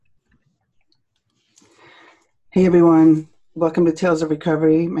Hey everyone, welcome to Tales of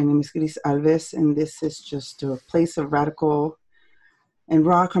Recovery. My name is Gris Alves, and this is just a place of radical and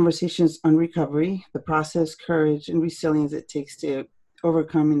raw conversations on recovery, the process, courage, and resilience it takes to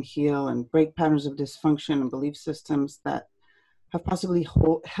overcome and heal and break patterns of dysfunction and belief systems that have possibly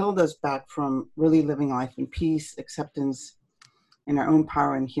held us back from really living life in peace, acceptance, and our own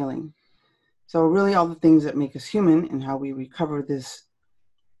power and healing. So, really, all the things that make us human and how we recover this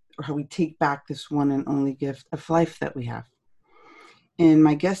or how we take back this one and only gift of life that we have. And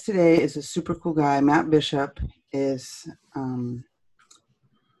my guest today is a super cool guy. Matt Bishop is a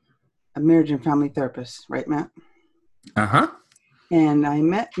marriage and family therapist, right, Matt? Uh-huh. And I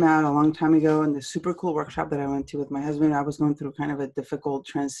met Matt a long time ago in this super cool workshop that I went to with my husband. I was going through kind of a difficult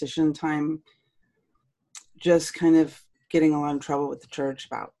transition time, just kind of getting a lot in trouble with the church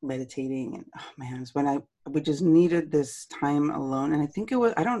about meditating. And oh man, it's when we just needed this time alone. And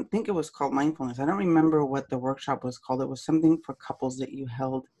I don't think it was called mindfulness. I don't remember what the workshop was called. It was something for couples that you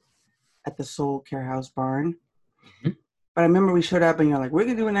held at the Soul Care House barn. Mhm. But I remember we showed up and you're like, we're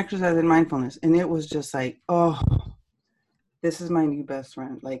going to do an exercise in mindfulness. And it was just like, oh, this is my new best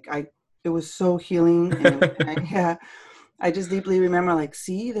friend. It was so healing. Yeah, I just deeply remember like,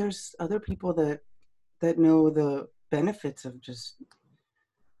 see, there's other people that know the benefits of just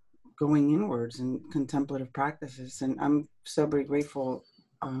going inwards and contemplative practices. And I'm so very grateful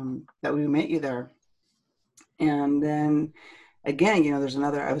that we met you there. And then again, there's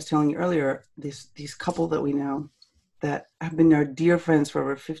another, I was telling you earlier, these couple that we know that have been our dear friends for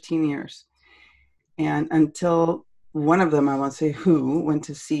over 15 years. And until one of them, I won't say who, went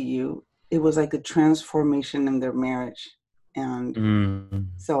to see you, it was like a transformation in their marriage. And Mm.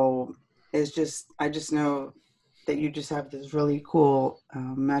 so I just know that you just have this really cool,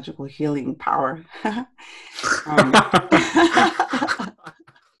 magical healing power. um,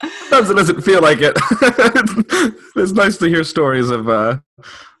 Sometimes it doesn't feel like it. It's nice to hear stories of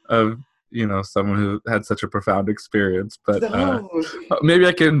someone who had such a profound experience. But so, maybe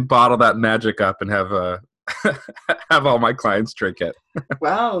I can bottle that magic up and have have all my clients drink it.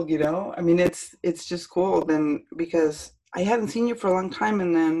 well, I mean, it's just cool then because I hadn't seen you for a long time,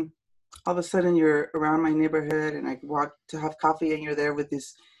 and then all of a sudden you're around my neighborhood, and I walk to have coffee, and you're there with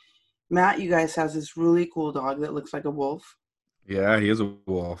this Matt. You guys has this really cool dog that looks like a wolf. Yeah, he is a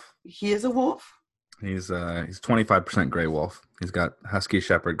wolf. He is a wolf. He's 25% gray wolf. He's got husky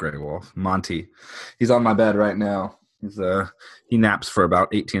shepherd gray wolf. Monty. He's on my bed right now. He naps for about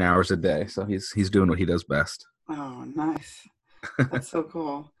 18 hours a day, so he's doing what he does best. Oh, nice. That's so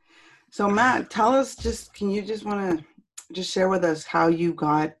cool. So Matt, tell us can you just want to just share with us how you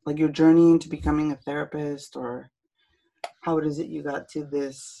got like your journey into becoming a therapist, or how it is that you got to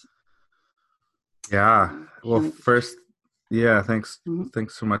this Yeah. Well, healing? first, yeah, thanks. Mhm.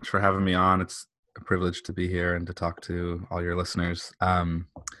 Thanks so much for having me on. It's a privilege to be here and to talk to all your listeners.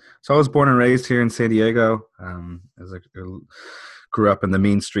 So I was born and raised here in San Diego. As I grew up in the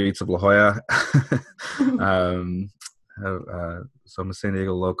mean streets of La Jolla. um, so I'm a San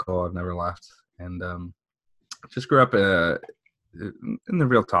Diego local. I've never left, and just grew up in the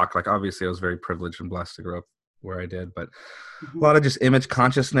real talk. Like obviously, I was very privileged and blessed to grow up where I did, but a Mhm. lot of just image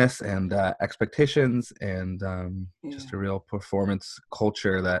consciousness and expectations and just Yeah. a real performance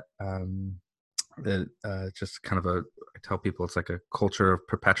culture that just kind of I tell people it's like a culture of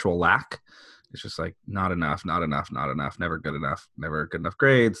perpetual lack. It's just like not enough, not enough, not enough, never good enough, never good enough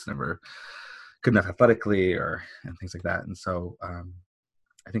grades, never good enough athletically or and things like that. And so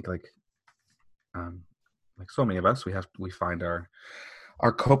I think um, like so many of us, we find our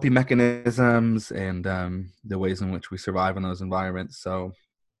coping mechanisms and the ways in which we survive in those environments. So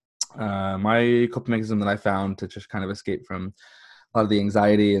my coping mechanism that I found to just kind of escape from a lot of the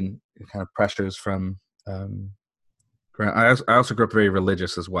anxiety and kind of pressures from I also grew up very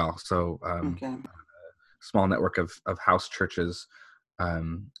religious as well. So Okay. small network of house churches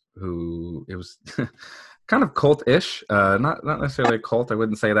who it was kind of cult-ish, not necessarily a cult. I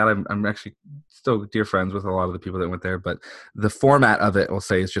wouldn't say that. I'm actually still dear friends with a lot of the people that went there, but the format of it, we'll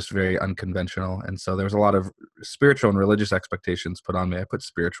say, is just very unconventional. And so there was a lot of spiritual and religious expectations put on me. I put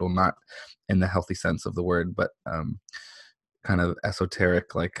spiritual not in the healthy sense of the word, but kind of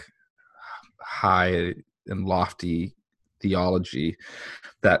esoteric, like high and lofty theology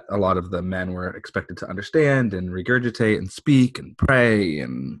that a lot of the men were expected to understand and regurgitate and speak and pray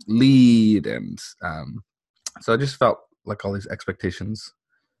and lead. And so I just felt like all these expectations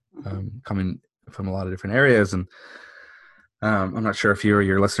Mhm. coming from a lot of different areas. And I'm not sure if you or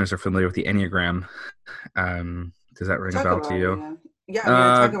your listeners are familiar with the Enneagram. Does that ring a Talk bell to about it, you? yeah. Yeah, I mean, I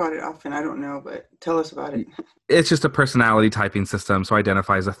Uh, talk about it often. I don't know, but tell us about it. it's just a personality typing system. So I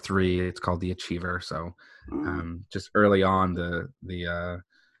identify as a 3. It's called the achiever. So Mm, just early on, the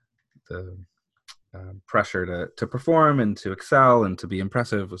pressure to perform and to excel and to be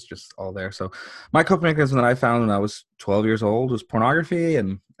impressive was just all there. So my coping mechanism that I found when I was 12 years old was pornography,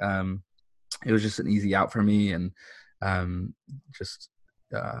 and it was just an easy out for me. And um, just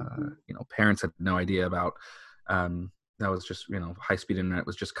mhm. parents had no idea about that was just high speed internet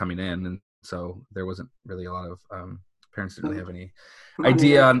was just coming in, and so there wasn't really a lot of parents didn't really Mm, have any money,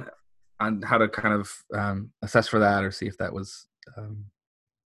 idea yeah. on how to kind of assess for that or see if that was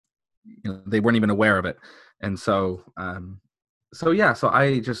they weren't even aware of it. And so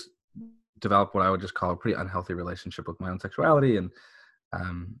I just developed what I would just call a pretty unhealthy relationship with my own sexuality, and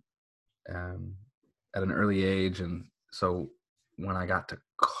um, um, at an early age. And so when I got to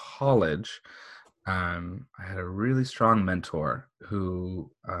college, I had a really strong mentor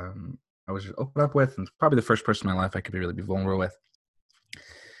who I was just open up with, and probably the first person in my life I could really be vulnerable with.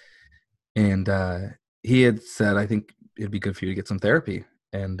 And he had said, I think it'd be good for you to get some therapy.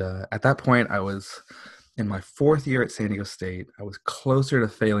 And at that point, I was in my 4th year at San Diego State. I was closer to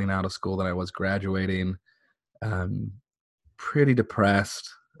failing out of school than I was graduating. Um, Pretty depressed.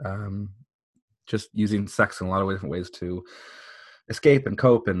 Just using sex in a lot of different ways to escape and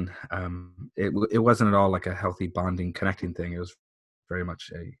cope. And it wasn't at all like a healthy bonding, connecting thing. It was very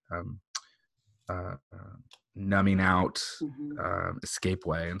much a uh, uh, numbing out, Hmm. escape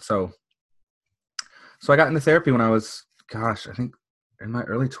way. And so I got into therapy when I was, gosh, I think in my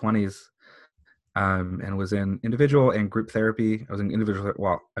early 20s, and was in individual and group therapy. I was in individual.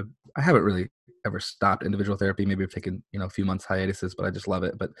 Well, I haven't really ever stopped individual therapy. Maybe I've taken a few months hiatuses, but I just love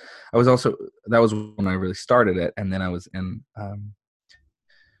it. But I was also that was when I really started it, and then I was in a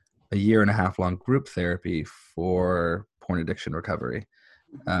 1.5 year long group therapy for porn addiction recovery,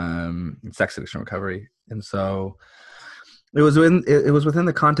 Hmm. and sex addiction recovery. And so it was within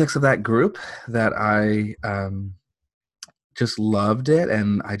the context of that group that I just loved it,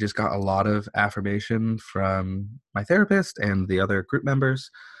 and I just got a lot of affirmation from my therapist and the other group members,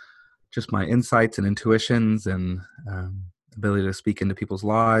 just my insights and intuitions, and ability to speak into people's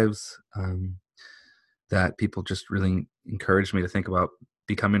lives, that people just really encouraged me to think about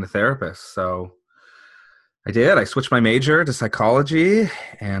becoming a therapist. So I did. I switched my major to psychology,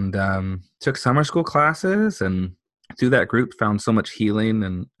 and took summer school classes, and through that group found so much healing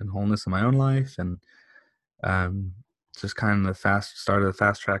and wholeness in my own life. And um, just kind of started the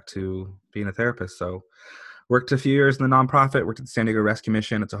fast track to being a therapist. So worked a few years in the nonprofit, worked at the San Diego Rescue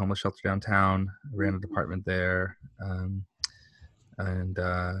Mission. It's a homeless shelter downtown. Ran a department there, and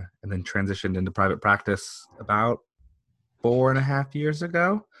then transitioned into private practice about 4.5 years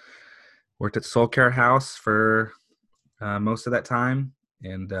ago. Worked at Soul Care House for most of that time,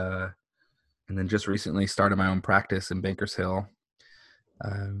 and then just recently started my own practice in Bankers Hill,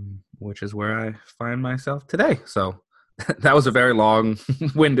 which is where I find myself today. So that was a very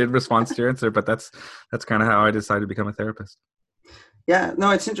long-winded response to your answer, but that's kind of how I decided to become a therapist. Yeah, no,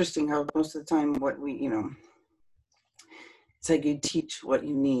 it's interesting how most of the time what it's like you teach what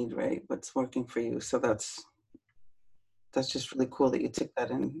you need, right? What's working for you. So that's just really cool that you took that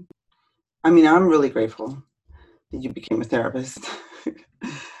in. I mean, I'm really grateful that you became a therapist.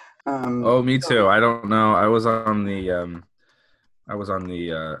 Oh, me So too. I don't know. I was a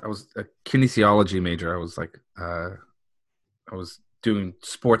kinesiology major. I was doing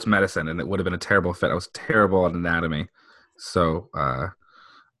sports medicine, and it would have been a terrible fit. I was terrible at anatomy. So,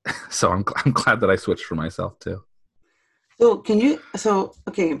 so I'm glad that I switched for myself too.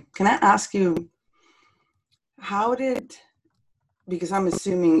 okay, can I ask you how did because I'm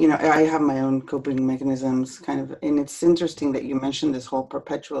assuming, I have my own coping mechanisms kind of, and it's interesting that you mentioned this whole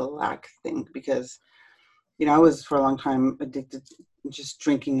perpetual lack thing because, I was for a long time addicted to just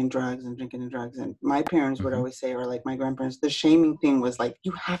drinking and drugs and drinking and drugs. And my parents would Hmm. always say, or like my grandparents, the shaming thing was like,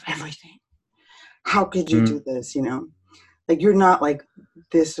 you have everything. How could you Mm, do this? Like you're not like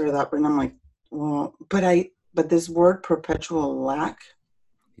this or that. And I'm like, well, but this word perpetual lack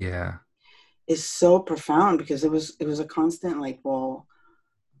yeah. is so profound because it was a constant like, well,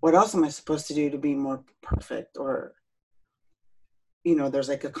 what else am I supposed to do to be more perfect? Or, there's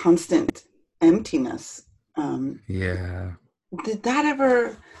like a constant emptiness. Um, Yeah. did that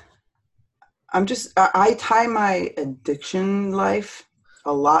ever, I tie my addiction life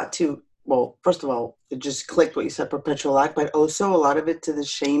a lot to, well, first of all, it just clicked what you said, perpetual lack, but also a lot of it to the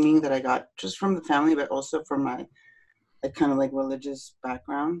shaming that I got just from the family, but also from my like kind of like religious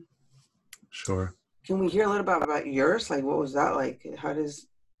background. Sure. Can we hear a little bit about yours? Like, what was that like?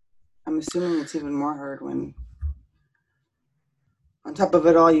 I'm assuming it's even more hard when, On top of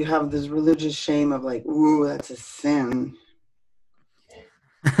it all, you have this religious shame of like, ooh, that's a sin.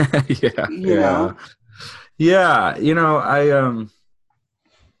 Yeah, You yeah, know? yeah.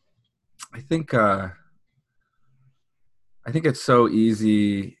 I think I think it's so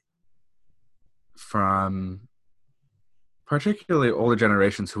easy from particularly older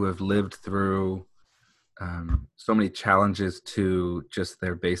generations who have lived through so many challenges to just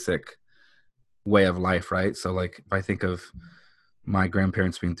their basic way of life, right? So, like, if I think of my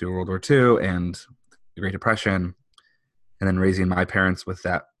grandparents being through World War II and the Great Depression, and then raising my parents with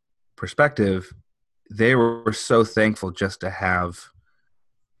that perspective, they were so thankful just to have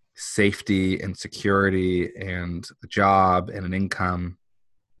safety and security and a job and an income.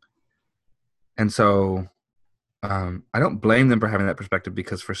 And so I don't blame them for having that perspective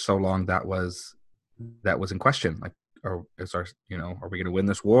because for so long that was in question. Like, are we going to win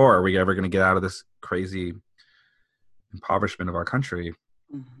this war? Are we ever going to get out of this crazy impoverishment of our country?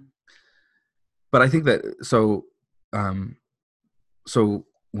 Mm-hmm. But I think that um, so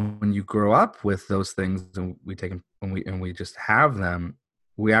when you grow up with those things and we take them and we just have them,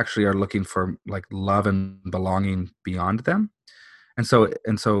 we actually are looking for like love and belonging beyond them. And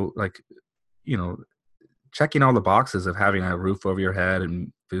so like, you know, checking all the boxes of having a roof over your head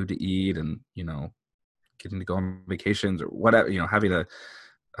and food to eat and, getting to go on vacations or whatever, having a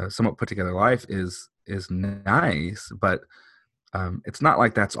somewhat put together life is nice, but it's not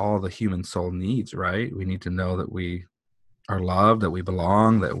like that's all the human soul needs, right? We need to know that we are loved, that we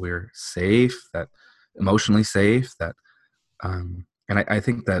belong, that we're safe, that emotionally safe, that and I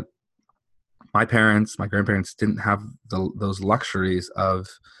think that my parents, my grandparents didn't have those luxuries of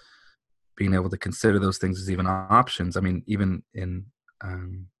being able to consider those things as even options. I mean, even in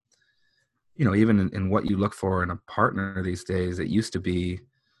um, even in what you look for in a partner these days, it used to be,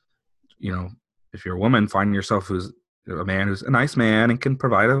 you know, if you're a woman, find yourself who's a man who's a nice man and can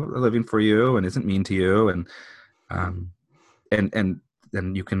provide a living for you and isn't mean to you, um, and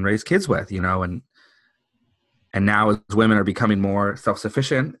then you can raise kids with, and now as women are becoming more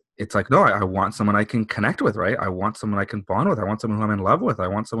self-sufficient, it's like, no, I want someone I can connect with, right? I want someone I can bond with. I want someone who I'm in love with. I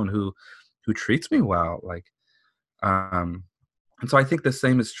want someone who treats me well. Like, and so I think the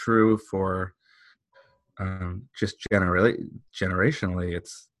same is true for just generationally.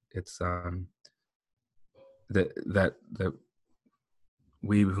 It's that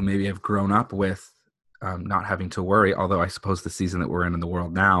we who maybe have grown up with not having to worry. Although I suppose the season that we're in the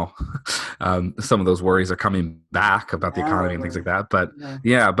world now, some of those worries are coming back about the Now economy that and things like we're, that. But yeah,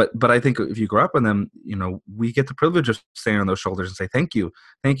 yeah, but I think if you grow up in them, we get the privilege of standing on those shoulders and say, thank you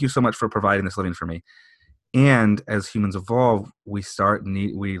so much for providing this living for me. And as humans evolve, we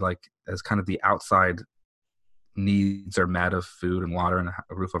like, as kind of the outside needs are met of food and water and a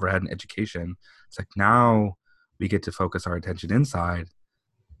roof overhead and education. It's like now we get to focus our attention inside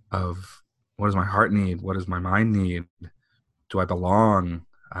of what does my heart need? What does my mind need? Do I belong?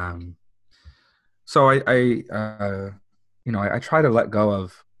 Um, so I try to let go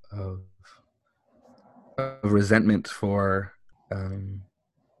of resentment for um,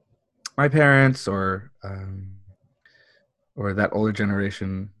 my parents or that older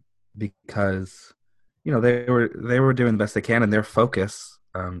generation because they were doing the best they can and their focus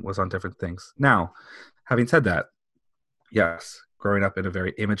was on different things. Now, having said that, yes, growing up in a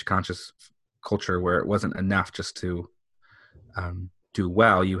very image conscious culture where it wasn't enough just to do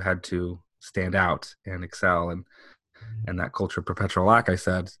well, you had to stand out and excel, and that culture of perpetual lack. I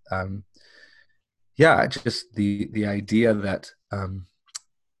said, yeah, just the idea that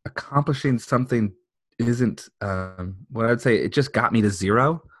accomplishing something isn't what I'd say. It just got me to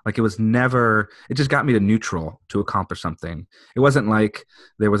zero. Like it just got me to neutral to accomplish something. It wasn't like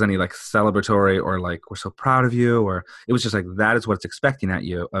there was any like celebratory or like we're so proud of you, or it was just like that is what it's expecting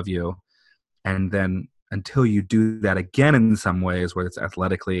of you. And then until you do that again in some ways, whether it's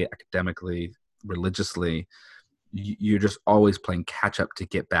athletically, academically, religiously, you're just always playing catch up to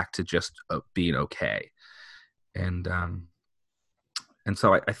get back to just being okay. And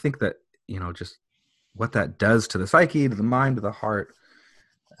so I think that just what that does to the psyche, to the mind, to the heart,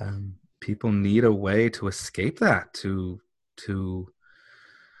 people need a way to escape that, to to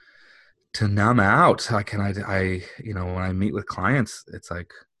numb out. Like, and when I meet with clients, it's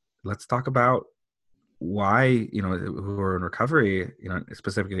like, let's talk about why, who are in recovery,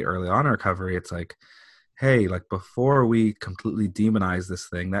 specifically early on in recovery. It's like, hey, like before we completely demonize this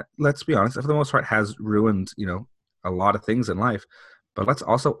thing that, let's be honest, for the most part has ruined, a lot of things in life, but let's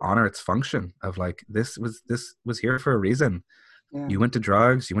also honor its function of like, this was here for a reason. yeah, You went to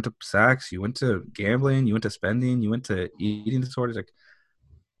drugs, you went to sex, you went to gambling, you went to spending, you went to eating disorders. Like,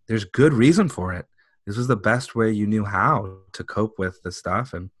 there's good reason for it. this was the best way you knew how to cope with the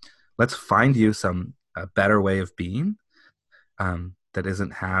stuff, and let's find you some a better way of being, that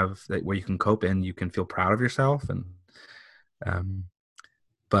isn't have that where you can cope in, you can feel proud of yourself. And um,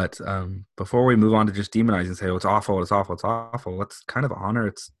 but before we move on to just demonize and say, oh, it's awful, it's awful, it's awful, let's kind of honor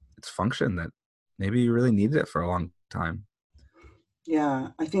its function, that maybe you really needed it for a long time. Yeah,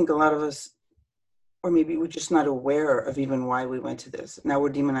 I think a lot of us, or maybe we're just not aware of even why we went to this. Now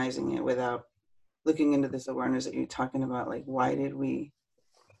we're demonizing it without looking into this awareness that you're talking about. Like, why did we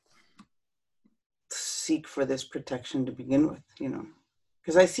seek for this protection to begin with? You know,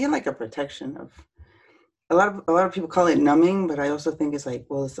 because I see it like a protection of a lot of people call it numbing, but I also think it's like,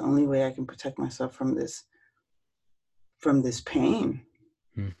 well, it's the only way I can protect myself from this pain.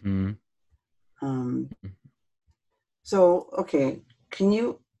 Mm-hmm. Um, so okay, can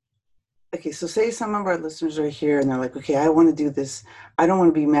you? Okay, so say some of our listeners are here and they're like, okay, I want to do this. I don't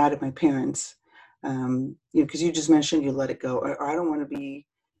want to be mad at my parents, you know, because you just mentioned you let it go, or I don't want to be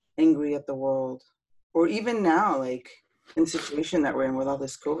angry at the world, or even now, like in the situation that we're in with all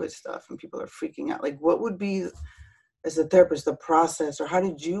this COVID stuff and people are freaking out. Like, what would be, as a therapist, the process, or how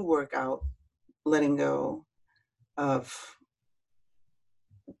did you work out letting go of,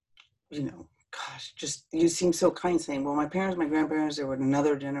 you know, gosh, just you seem so kind saying, well, my parents, my grandparents, they were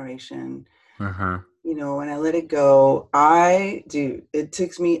another generation, Uh-huh. you know, and I let it go. I do. It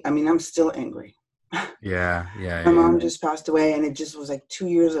takes me, I mean, I'm still angry. Yeah, yeah, My yeah. mom just passed away, and it just was like 2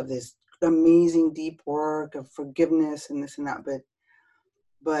 years of this amazing deep work of forgiveness and this and that.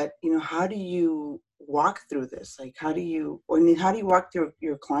 But you know, how do you walk through this? Like, how do you, or I mean, how do you walk through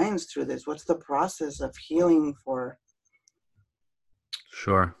your clients through this? What's the process of healing for?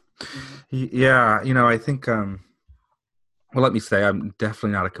 Sure. You know? Yeah, I think well, let me say I'm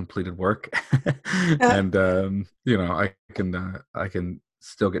definitely not a completed work. And I can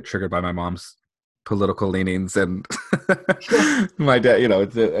still get triggered by my mom's political leanings, and Yeah, my dad,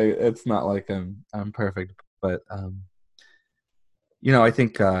 it's not like I'm perfect, but I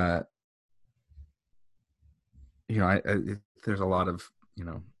think there's a lot of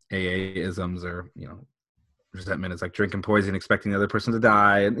AA isms, or resentment is like drinking poison expecting the other person to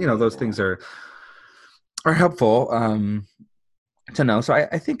die, and those yeah, things are helpful to know. So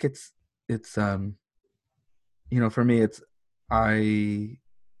I think it's for me, it's I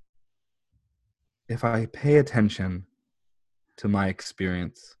if I pay attention to my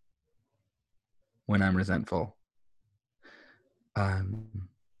experience when I'm resentful, um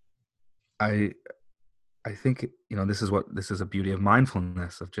I I think this is a beauty of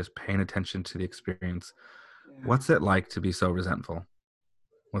mindfulness, of just paying attention to the experience. yeah, What's it like to be so resentful?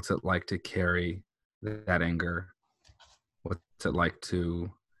 What's it like to carry that anger? What's it like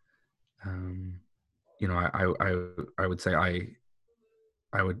to um I would say I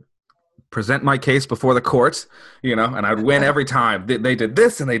would present my case before the court, and I'd win every time. They did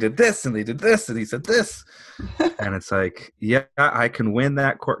this, and they did this, and they did this, and he said this. And it's like, yeah, I can win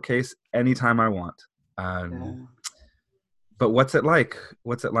that court case anytime I want. Um, yeah, but what's it like?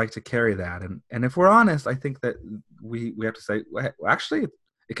 What's it like to carry that? And if we're honest, I think that we have to say, well, actually,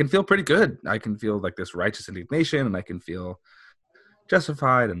 it can feel pretty good. I can feel like this righteous indignation, and I can feel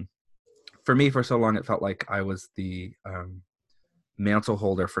justified. And for me, for so long, it felt like I was the mantle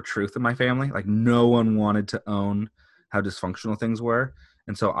holder for truth in my family. Like, no one wanted to own how dysfunctional things were.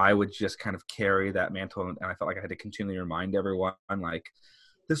 And so I would just kind of carry that mantle, and I felt like I had to continually remind everyone, like,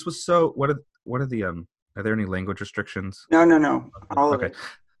 this was so, what are the are there any language restrictions? no, no, no, all of Okay. it.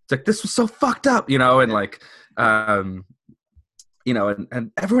 It's like, this was so fucked up, and Yeah, like, and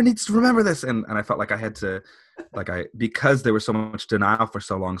everyone needs to remember this. And I felt like I had to, like, because there was so much denial for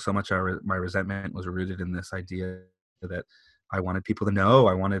so long, so much of my resentment was rooted in this idea that I wanted people to know.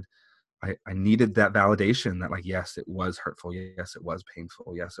 I needed that validation that, like, yes, it was hurtful. Yes, it was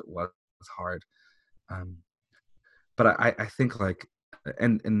painful. Yes, it was hard. Um, but I think, like,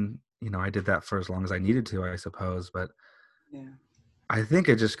 and I did that for as long as I needed to, I suppose. But yeah, I think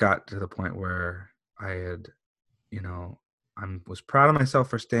it just got to the point where I had, I was proud of myself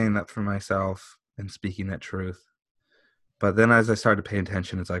for standing up for myself and speaking that truth. But then as I started to pay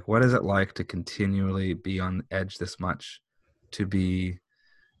attention, it's like, what is it like to continually be on edge this much, to be,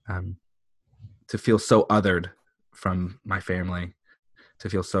 um, to feel so othered from my family, to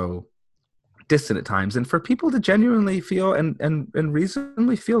feel so distant at times, and for people to genuinely feel and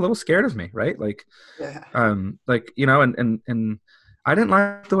reasonably feel a little scared of me, right? yeah, And I didn't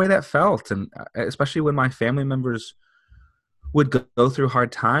like the way that felt, and especially when my family members would go through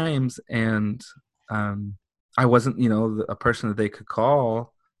hard times, and I wasn't, a person that they could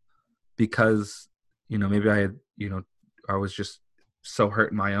call, because maybe I had, I was just so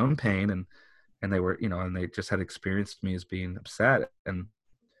hurt in my own pain, and they were, and they just had experienced me as being upset. And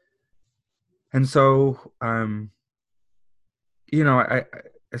so, I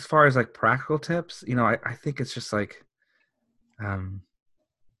as far as like practical tips, I think it's just like,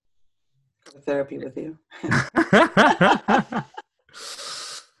 therapy with you.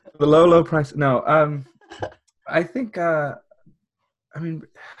 the low price. No, I think, I mean,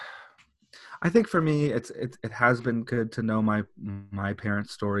 I think for me, it has been good to know my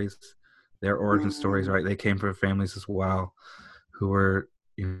parents' stories, their origin stories, right? They came from families as well who were,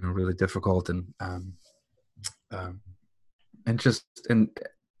 really difficult, and just and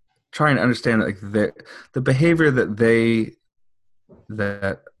trying to understand like the behavior that they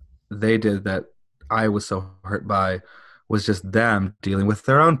did that I was so hurt by was just them dealing with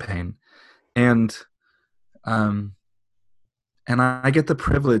their own pain. And um and I get the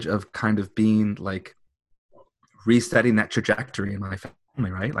privilege of kind of being like resetting that trajectory in my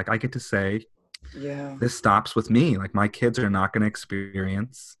family, right? Like I get to say, yeah, this stops with me. Like my kids are not going to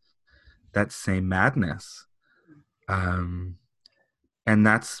experience that same madness. And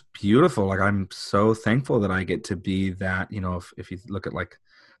that's beautiful. Like I'm so thankful that I get to be that, if you look at like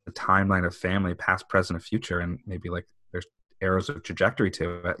the timeline of family, past, present, and future, and maybe like there's arrows of trajectory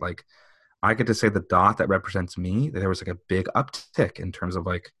to it. Like I get to say the dot that represents me, that there was like a big uptick in terms of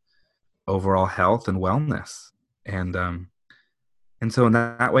like overall health and wellness. And so in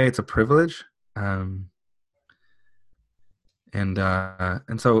that way it's a privilege. And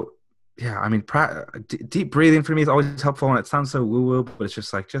so, yeah, I mean, deep breathing for me is always helpful, and it sounds so woo-woo, but it's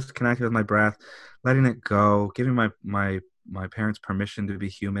just like just connecting with my breath, letting it go, giving my parents permission to be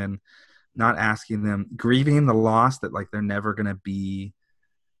human, not asking them, grieving the loss that like they're never gonna be,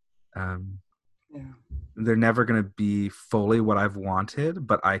 yeah, they're never gonna be fully what I've wanted,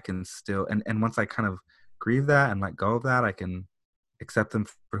 but I can still, and once I kind of grieve that and let go of that, I can accept them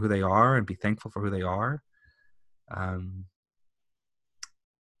for who they are and be thankful for who they are.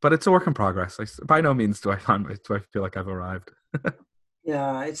 But it's a work in progress. By no means do I feel like I've arrived.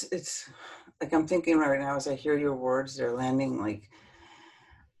 yeah. It's like I'm thinking right now as I hear your words, they're landing. Like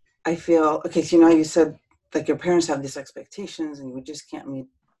I feel okay. So you said like your parents have these expectations, and we just can't meet.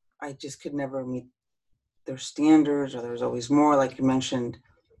 I just could never meet their standards, or there's always more. Like you mentioned,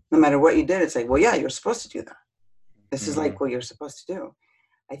 no matter what you did, it's like, well, yeah, you're supposed to do that. This is like what you're supposed to do.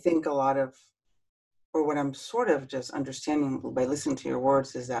 I think a lot of, or what I'm sort of just understanding by listening to your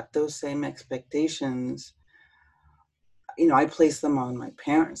words is that those same expectations, I place them on my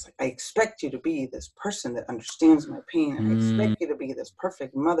parents. Like I expect you to be this person that understands my pain, and I expect you to be this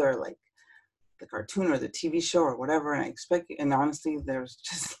perfect mother, like the cartoon or the TV show or whatever. And I expect you, and honestly, there's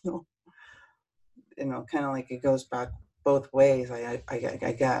just no, kind of like it goes back both ways. I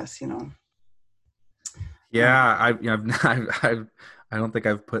guess. Yeah, I don't think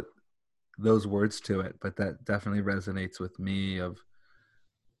I've put those words to it, but that definitely resonates with me of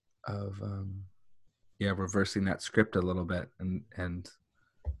reversing that script a little bit, and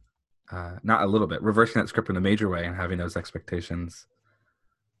not a little bit, reversing that script in a major way, and having those expectations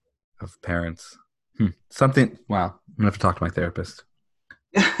of parents. Something. Wow, I'm gonna have to talk to my therapist.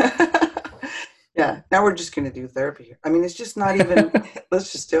 Yeah, now we're just going to do therapy here. I mean, it's just not even,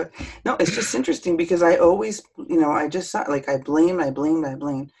 let's just do it. No, it's just interesting because I always, I just saw, like, I blamed.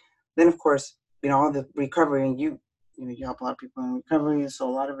 Then, of course, all the recovery, and you help a lot of people in recovery. So a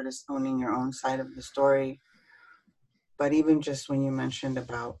lot of it is owning your own side of the story. But even just when you mentioned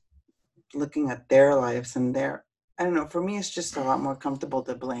about looking at their lives and I don't know, for me, it's just a lot more comfortable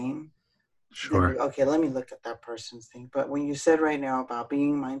to blame. Sure. Okay, let me look at that person's thing. But when you said right now about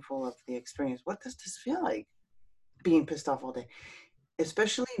being mindful of the experience, what does this feel like? Being pissed off all day,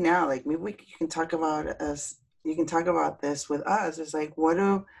 especially now. Like maybe you can talk about us. You can talk about this with us. It's like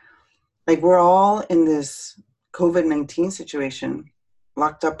we're all in this COVID-19 situation,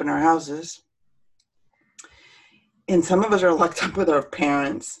 locked up in our houses, and some of us are locked up with our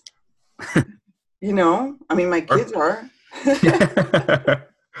parents. I mean, my kids are.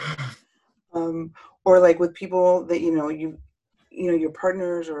 Or like with people that your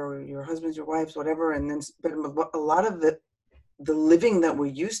partners or your husbands, your wives, whatever, and then but a lot of the living that we're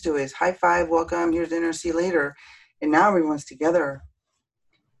used to is high five, welcome, here's dinner, see you later, and now everyone's together,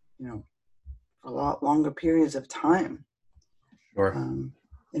 for a lot longer periods of time. Sure. And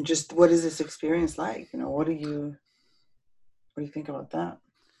just what is this experience like? What do you think about that?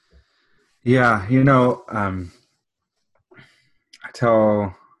 Yeah, I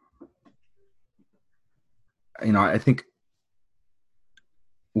tell. I think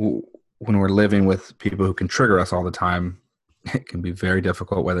when we're living with people who can trigger us all the time, it can be very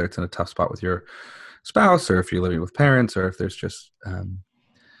difficult, whether it's in a tough spot with your spouse or if you're living with parents or if there's just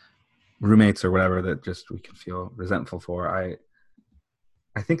roommates or whatever that just we can feel resentful for. I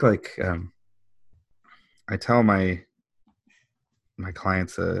think like I tell my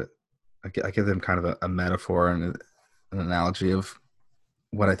clients I give them kind of a metaphor and an analogy of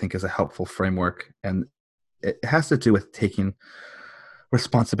what I think is a helpful framework, and it has to do with taking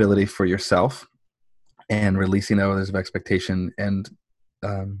responsibility for yourself and releasing others of expectation. And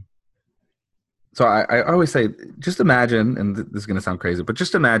so I always say, just imagine, and this is going to sound crazy, but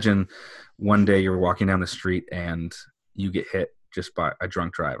just imagine one day you're walking down the street and you get hit just by a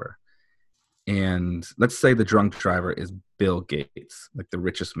drunk driver. And let's say the drunk driver is Bill Gates, like the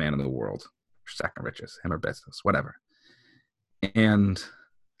richest man in the world, second richest, him or Bezos, whatever. And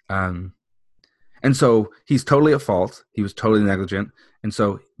so he's totally at fault. He was totally negligent. And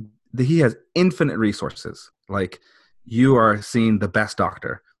so he has infinite resources. Like, you are seeing the best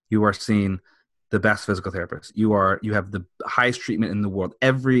doctor. You are seeing the best physical therapist. You have the highest treatment in the world.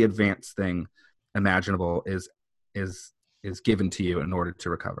 Every advanced thing imaginable is given to you in order to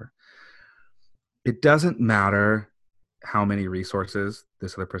recover. It doesn't matter how many resources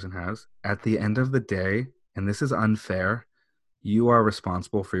this other person has. At the end of the day, and this is unfair, you are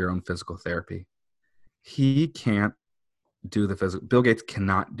responsible for your own physical therapy. He can't do the physical. Bill Gates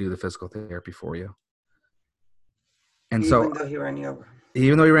cannot do the physical therapy for you. And even though he ran you over.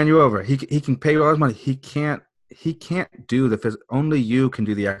 Even though he ran you over, he can pay you all his money. He can't do the physical. Only you can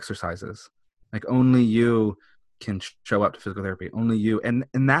do the exercises. Like, only you can show up to physical therapy. Only you. And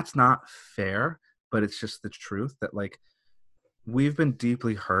that's not fair, but it's just the truth that, like, we've been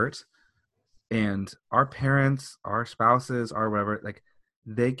deeply hurt, and our parents, our spouses, our whatever, like,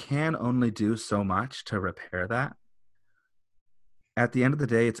 they can only do so much to repair that. At the end of the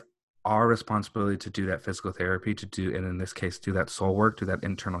day, it's our responsibility to do that physical therapy, and in this case, do that soul work, do that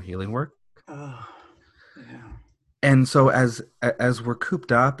internal healing work. Oh, yeah. And so as we're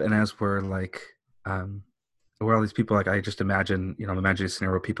cooped up, and as we're like, where all these people, like, I just imagine, I'm imagining a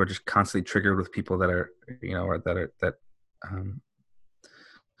scenario where people are just constantly triggered with people that are,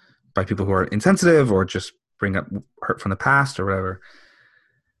 by people who are insensitive or just bring up hurt from the past or whatever.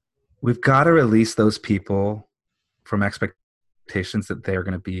 We've got to release those people from expectations that they're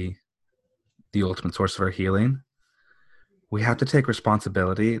going to be the ultimate source of our healing. We have to take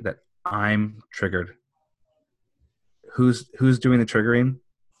responsibility that I'm triggered. Who's doing the triggering?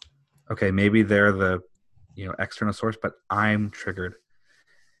 Okay, maybe they're the external source, but I'm triggered.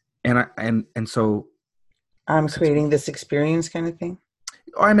 And so I'm creating this experience kind of thing.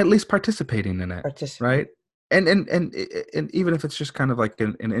 I'm at least participating in it, right? And even if it's just kind of like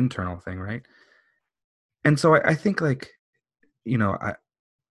an internal thing, right? And so I think, like,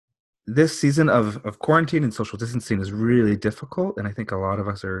 this season of quarantine and social distancing is really difficult, and I think a lot of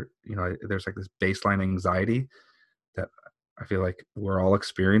us are, there's like this baseline anxiety that I feel like we're all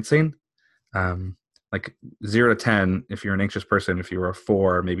experiencing. Like 0 to 10, if you're an anxious person, if you were a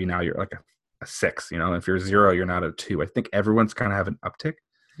 4, maybe now you're like a 6. If you're 0, you're not a 2. I think everyone's kind of have an uptick.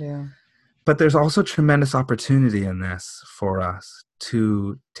 Yeah. But there's also tremendous opportunity in this for us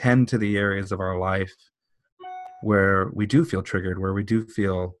to tend to the areas of our life where we do feel triggered, where we do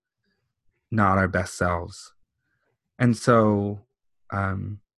feel not our best selves. And so I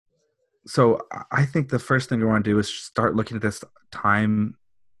think the first thing we want to do is start looking at this time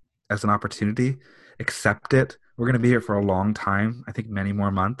as an opportunity, accept it. We're going to be here for a long time. I think many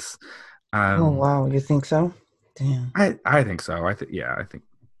more months. Oh, wow. You think so? Damn. I think so.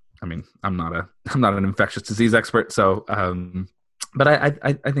 I mean, I'm not an infectious disease expert. So, but I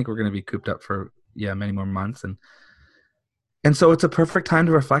think we're going to be cooped up for, many more months. And so it's a perfect time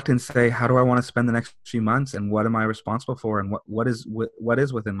to reflect and say, how do I want to spend the next few months, and what am I responsible for, and what is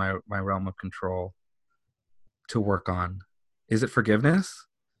within my realm of control to work on? Is it forgiveness?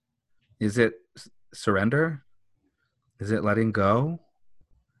 Is it surrender? Is it letting go?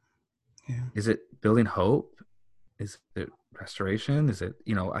 Yeah. Is it building hope? Is it restoration? Is it,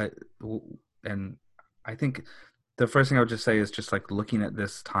 and I think the first thing I would just say is just like looking at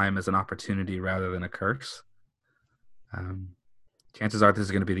this time as an opportunity rather than a curse. Chances are this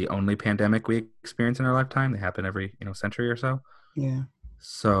is going to be the only pandemic we experience in our lifetime. They happen every, century or so. Yeah.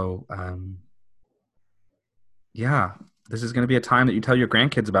 So, this is going to be a time that you tell your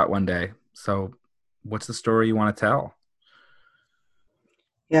grandkids about one day. So what's the story you want to tell?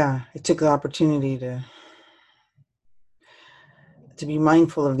 Yeah. I took the opportunity to be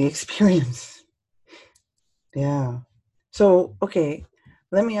mindful of the experience. Yeah. So, okay,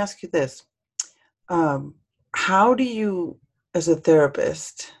 let me ask you this. How do you, as a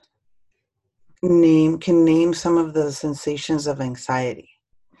therapist, name some of the sensations of anxiety?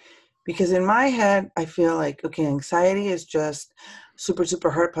 Because in my head, I feel like, okay, anxiety is just super, super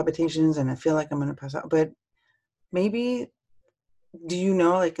heart palpitations and I feel like I'm going to pass out. But maybe, do you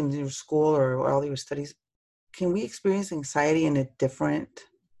know, like in your school or all your studies, can we experience anxiety in a different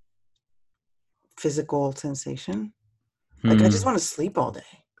physical sensation? Like, I just Hmm. want to sleep all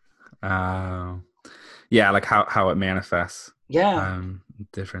day. Uh, yeah, like how it manifests. Yeah. Um,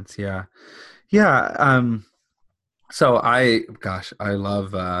 Difference. Yeah. Yeah. So gosh, I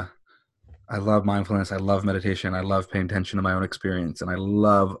love mindfulness. I love meditation. I love paying attention to my own experience, and I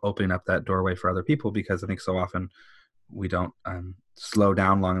love opening up that doorway for other people because I think so often we don't slow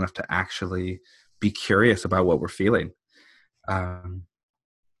down long enough to actually be curious about what we're feeling. Um,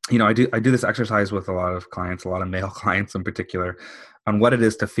 I do this exercise with a lot of clients, a lot of male clients in particular, on what it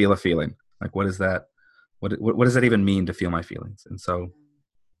is to feel a feeling. Like, what is that? What does that even mean to feel my feelings? And so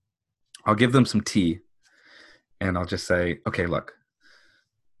I'll give them some tea, and I'll just say, okay, look,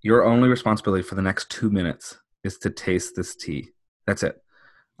 your only responsibility for the next 2 minutes is to taste this tea. That's it.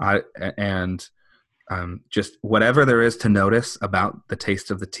 I and Just whatever there is to notice about the taste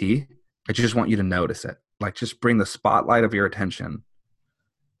of the tea, I just want you to notice it. Like, just bring the spotlight of your attention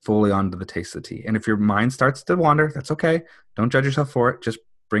fully onto the taste of the tea. And if your mind starts to wander, that's okay. Don't judge yourself for it. Just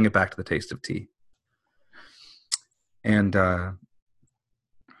bring it back to the taste of tea. And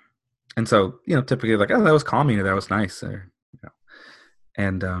and so, typically like, oh, that was calming, or that was nice, or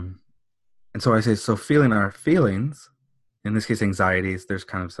and and so I say, so feeling our feelings, in this case, anxieties. There's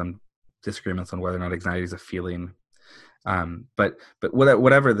kind of some disagreements on whether or not anxiety is a feeling. But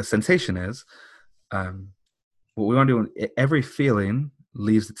whatever the sensation is, um, what we want to do, every feeling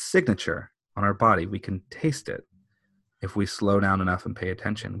leaves its signature on our body. We can taste it if we slow down enough and pay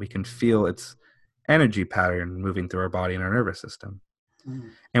attention. We can feel its energy pattern moving through our body and our nervous system.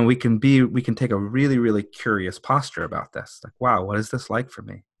 Mm. And we can take a really, really curious posture about this. Like, wow, what is this like for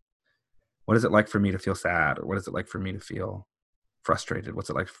me? What is it like for me to feel sad? Or what is it like for me to feel frustrated? What's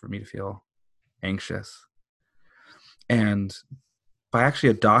it like for me to feel anxious? And by actually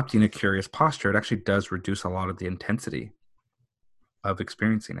adopting a curious posture, it actually does reduce a lot of the intensity of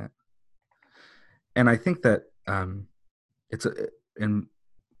experiencing it. And I think that it's a, and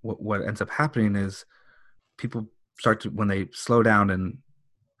what ends up happening is people start to, when they slow down and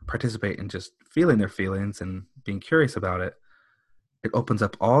participate in just feeling their feelings and being curious about it, it opens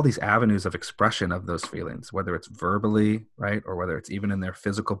up all these avenues of expression of those feelings, whether it's verbally, right, or whether it's even in their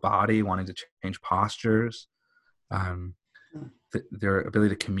physical body, wanting to change postures. Um, their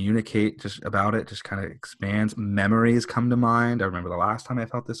ability to communicate just about it just kind of expands. Memories come to mind. I remember the last time I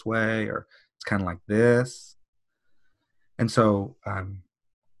felt this way, or it's kind of like this. And so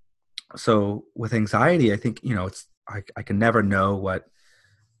with anxiety, I think, I can never know what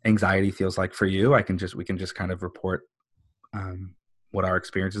anxiety feels like for you. We can just kind of report what our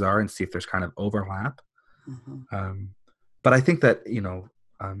experiences are and see if there's kind of overlap. Mhm. Um, but I think that,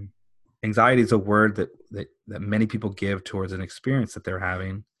 anxiety is a word that many people give towards an experience that they're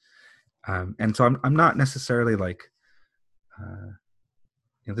having. And so I'm not necessarily like,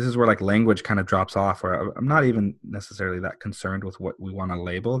 this is where like language kind of drops off, where I'm not even necessarily that concerned with what we want to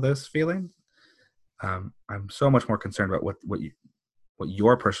label this feeling. I'm so much more concerned about what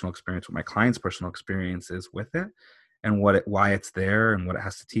your personal experience, what my client's personal experience is with it, and why it's there, and what it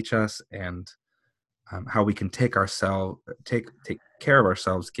has to teach us, and how we can take care of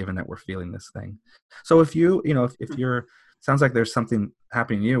ourselves, given that we're feeling this thing. So if if you're, sounds like there's something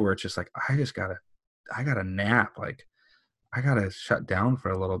happening to you where it's just like, I gotta nap, like I gotta shut down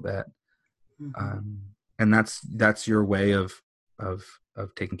for a little bit, Mhm. um, and that's your way of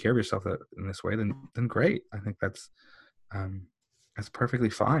taking care of yourself in this way. Then great. I think um, that's perfectly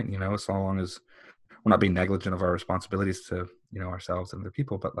fine. As long as we're not being negligent of our responsibilities to ourselves and other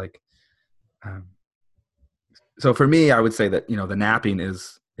people. But like, um, so for me, I would say that the napping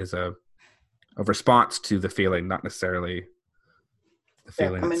is a response to the feeling, not necessarily the Yeah,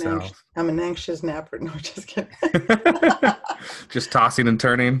 feeling itself. I'm an anxious napper. No, just kidding. Just tossing and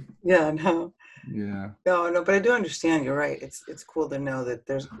turning. Yeah, no. Yeah. No, no, but I do understand. You're right. It's cool to know that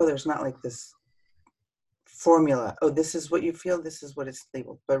there's not like this formula. Oh, this is what you feel. This is what it's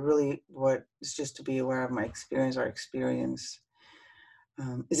labeled. But really, what is just to be aware of my experience, our experience.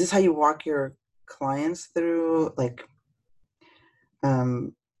 Is this how you walk your clients through, like,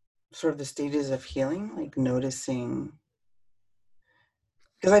 um, sort of the stages of healing, like noticing?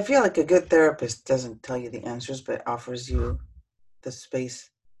 Because I feel like a good therapist doesn't tell you the answers, but offers you the space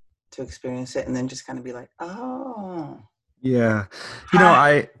to experience it, and then just kind of be like, oh, Yeah.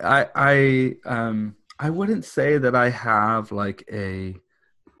 ha. I wouldn't say that I have like a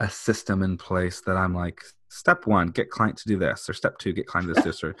system in place that I'm like step one, get client to do this, or step two, get client to do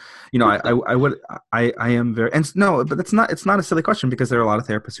this, or, I am very, and no, but it's not a silly question, because there are a lot of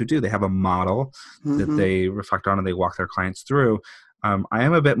therapists who do. They have a model that Mm-hmm. they reflect on and they walk their clients through. I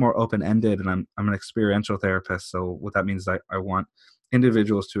am a bit more open-ended, and I'm an experiential therapist. So what that means is I want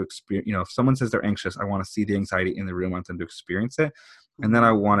individuals to experience, if someone says they're anxious, I want to see the anxiety in the room, I want them to experience it. And then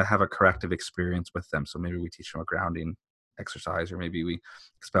I want to have a corrective experience with them. So maybe we teach them a grounding exercise, or maybe we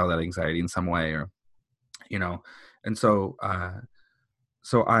expel that anxiety in some way, or, and so I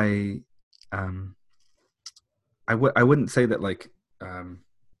wouldn't say that, like,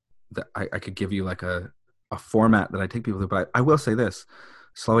 that I could give you like a format that I take people through, but I will say this: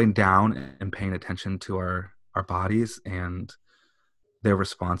 slowing down and paying attention to our bodies and their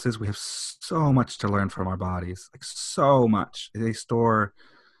responses. We have so much to learn from our bodies, like so much. They store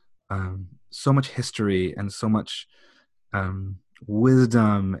so much history and so much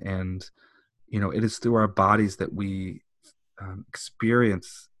wisdom, and it is through our bodies that we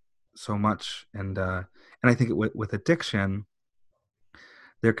experience so much. And I think with addiction,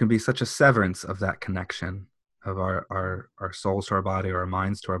 there can be such a severance of that connection of our souls to our body, or our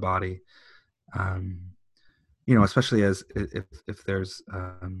minds to our body. Especially as if there's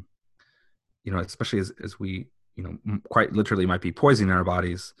especially as we quite literally might be poisoning our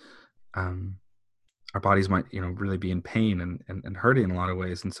bodies. Our bodies might really be in pain and hurting in a lot of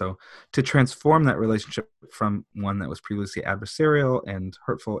ways. And so to transform that relationship from one that was previously adversarial and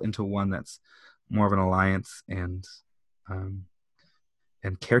hurtful into one that's more of an alliance and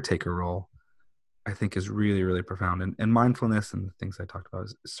caretaker role, I think is really, really profound. And mindfulness and the things I talked about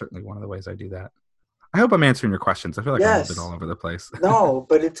is certainly one of the ways I do that. I hope I'm answering your questions. I feel like I'm a bit all Yes. over the place. No,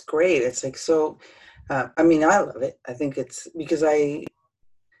 but it's great. It's like, so, I mean, I love it. I think it's because I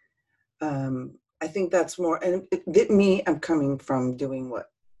think that's more, and me, I'm coming from doing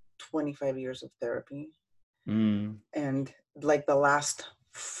 25 years of therapy. And like the last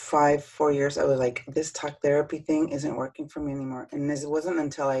 4 years, I was like, this talk therapy thing isn't working for me anymore. And it wasn't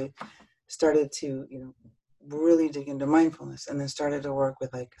until I started to, really dig into mindfulness, and then started to work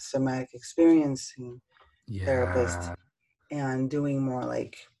with like somatic experiencing therapists, Yeah. and doing more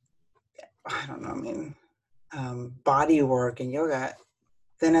like, I don't know, I mean, body work and yoga.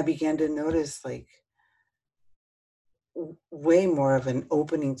 Then I began to notice like way more of an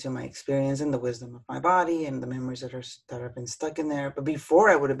opening to my experience and the wisdom of my body and the memories that have been stuck in there. But before,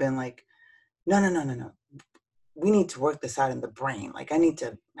 I would have been like, no, no, no, no, no. We need to work this out in the brain. Like, I need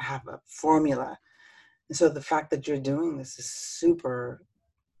to have a formula. And so the fact that you're doing this is super,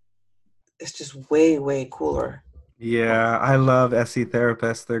 it's just way, way cooler. Yeah, I love SE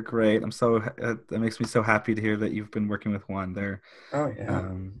therapists. They're great. That makes me so happy to hear that you've been working with one. Oh,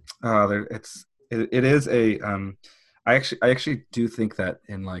 yeah. It is I actually do think that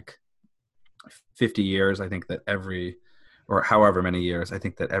in like 50 years, I think that or however many years, I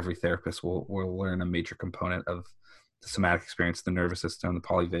think that every therapist will learn a major component of the somatic experience, the nervous system, the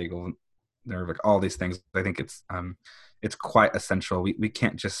polyvagal nerve, like all these things. I think it's quite essential. We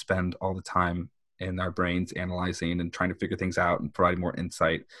can't just spend all the time in our brains analyzing and trying to figure things out and providing more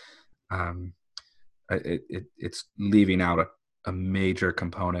insight. Um, it's leaving out a major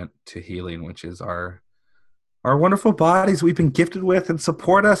component to healing, which is our wonderful bodies we've been gifted with and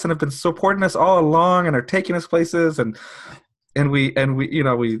support us and have been supporting us all along and are taking us places, and we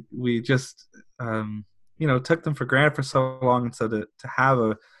just took them for granted for so long. And so to have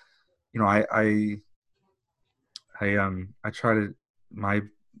a I try to, my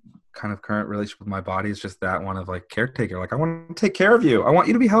kind of current relationship with my body is just that one of like caretaker. Like, I want to take care of you. I want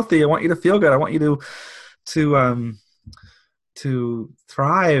you to be healthy. I want you to feel good. I want you to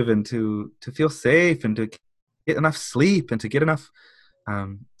thrive and to feel safe and to get enough sleep and to get enough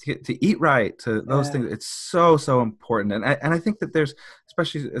to eat right, to those Yeah. things. It's so, so important. And I think that there's,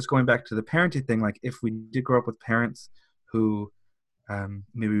 especially as going back to the parenting thing, like if we did grow up with parents who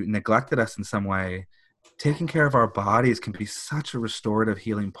maybe neglected us in some way, taking care of our bodies can be such a restorative,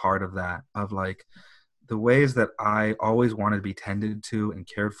 healing part of that, of like the ways that I always wanted to be tended to and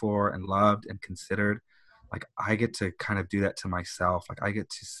cared for and loved and considered. Like, I get to kind of do that to myself. Like, I get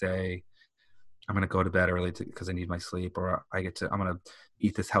to say, I'm going to go to bed early because I need my sleep, or I'm going to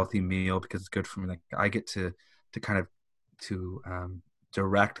eat this healthy meal because it's good for me. Like, I get to kind of to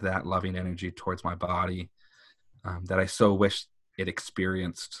direct that loving energy towards my body that I so wish it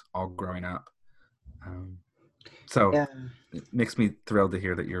experienced all growing up. So Yeah. it makes me thrilled to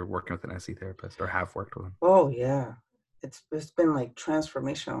hear that you're working with an SE therapist, or have worked with one. Oh, yeah. It's been like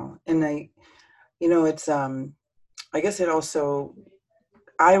transformational. And it's, I guess it also,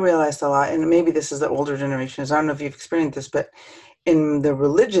 I realized a lot, and maybe this is the older generations. I don't know if you've experienced this, but in the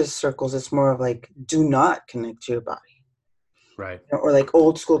religious circles, it's more of like, do not connect to your body. Right. Or like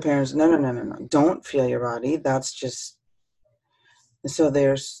old school parents, no, no, no, no, no, don't feel your body. That's just, so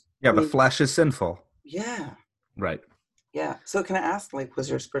there's, Yeah, I the mean, flesh is sinful. yeah, Right. yeah. So can I ask, like, was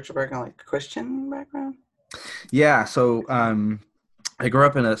your spiritual background like Christian background? Yeah. So I grew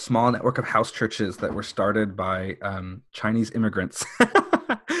up in a small network of house churches that were started by Chinese immigrants.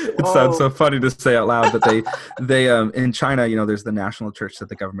 It sounds so Whoa. funny to say out loud, but they in China, there's the national church that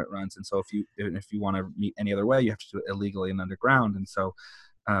the government runs, and so if you want to meet any other way, you have to do it illegally and underground,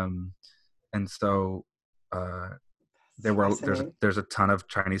 um, and so It's fascinating. there's a ton of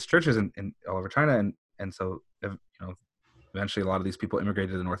Chinese churches in all over China, and so eventually a lot of these people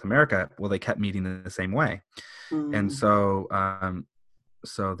immigrated to North America. Well, they kept meeting in the same way, and Mm,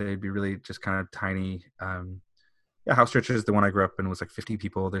 so they'd be really just kind of tiny. Yeah, house churches. The one I grew up in was like 50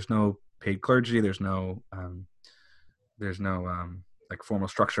 people. There's no paid clergy. There's no like formal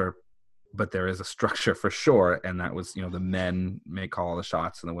structure, but there is a structure for sure. And that was, the men may call all the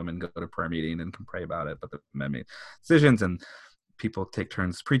shots and the women go to prayer meeting and can pray about it, but the men make decisions and people take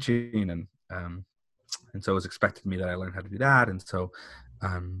turns preaching. And so it was expected of me that I learned how to do that. And so,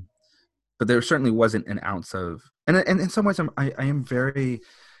 um, but there certainly wasn't an ounce of, and in some ways I am very,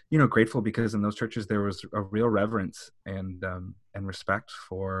 grateful, because in those churches there was a real reverence and respect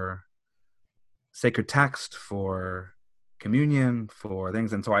for sacred text, for communion, for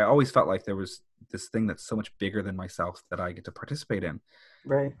things. And so I always felt like there was this thing that's so much bigger than myself that I get to participate in.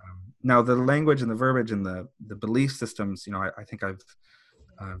 right. Now the language and the verbiage and the belief systems, I think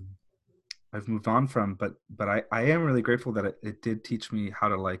um, I've moved on from, but I am really grateful that it did teach me how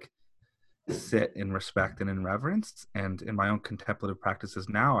to like sit in respect and in reverence. And in my own contemplative practices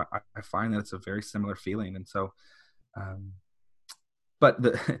now, I find that it's a very similar feeling. And so, um, but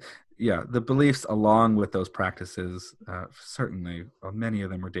yeah, the beliefs along with those practices, certainly many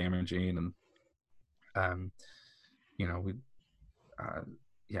of them were damaging. And, um, we, uh,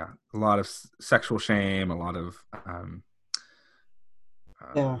 yeah, a lot of sexual shame, a lot of,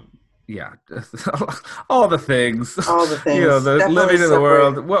 Yeah. yeah, all the things, All the things. the Definitely living in the separate.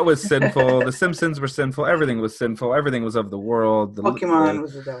 world, what was sinful, the Simpsons were sinful, everything was sinful, everything was of the world, Pokemon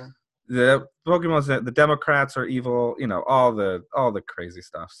was the devil. the Pokemon, the Democrats are evil, all the crazy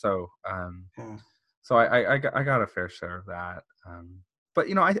stuff. So, Yeah. so I got a fair share of that. But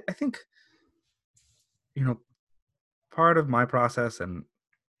I think, you know, part of my process, and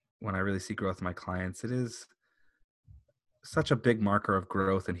when I really see growth in my clients, it is such a big marker of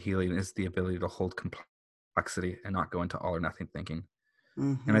growth and healing is the ability to hold complexity and not go into all or nothing thinking.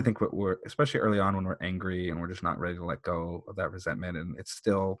 And I Mm-hmm. think what we're, especially early on when we're angry and we're just not ready to let go of that resentment, and it's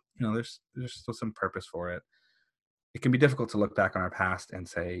still, there's still some purpose for it. It can be difficult to look back on our past and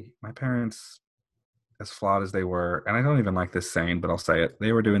say, my parents, as flawed as they were, and I don't even like this saying, but I'll say it,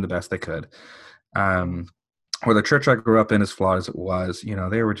 they were doing the best they could. Um, or the church I grew up in, as flawed as it was,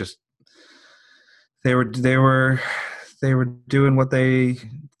 they were just, they were, they were, they were doing what they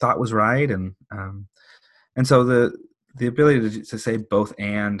thought was right. And so the ability to say both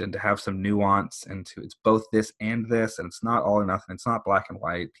and to have some nuance, and to, it's both this and this, and it's not all or nothing. It's not black and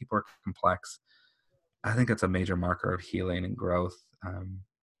white. People are complex. I think that's a major marker of healing and growth.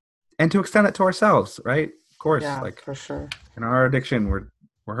 And to extend it to ourselves, right? Of course, Yeah, like for sure. in our addiction, we're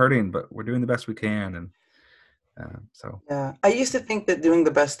hurting, but we're doing the best we can. And so, Yeah. I used to think that doing the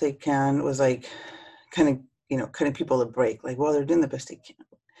best they can was like kind of, cutting people a break. Like, well, they're doing the best they can.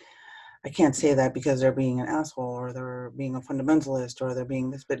 I can't say that because they're being an asshole or they're being a fundamentalist or they're being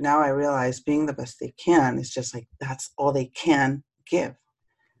this. But now I realize being the best they can is just like that's all they can give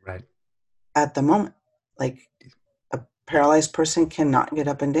right. at the moment. Like a paralyzed person cannot get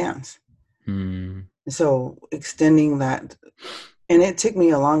up and dance. Hmm. So extending that, and it took me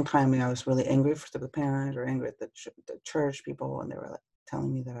a long time. And I was really angry for the parent or angry at the church people, and they were like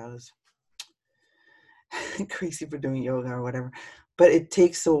telling me that I was crazy for doing yoga or whatever. But it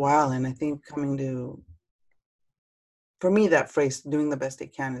takes a while, and I think coming to, for me, that phrase "doing the best they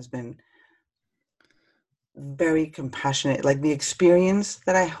can" has been very compassionate. Like the experience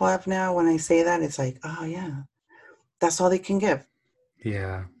that I have now when I say that, it's like, oh yeah, that's all they can give.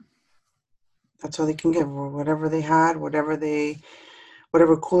 Yeah. That's all they can give, or whatever they had, whatever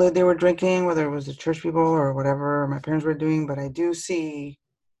Kool-Aid they were drinking, whether it was the church people or whatever my parents were doing. But I do see,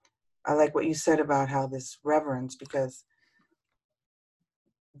 I like what you said about how this reverence, because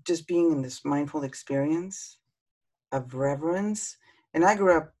just being in this mindful experience of reverence. And I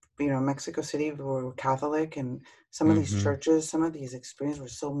grew up, Mexico City, we were Catholic, and some of these Hmm. churches, some of these experiences were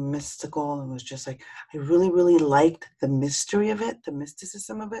so mystical, and was just like, I really, really liked the mystery of it, the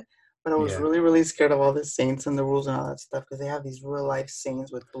mysticism of it, But I was Yeah. really, really scared of all the saints and the rules and all that stuff because they have these real life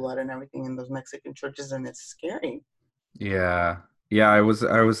saints with blood and everything in those Mexican churches, and it's scary. Yeah. Yeah, I was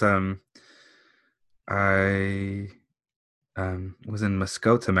in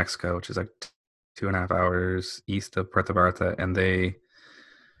Mascota, Mexico, which is like 2.5 hours east of Puerto Vallarta, and I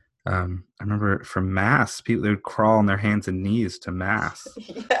remember for mass, people they would crawl on their hands and knees to mass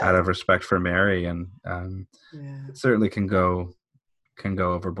Yeah. out of respect for Mary, and Yeah. it certainly can go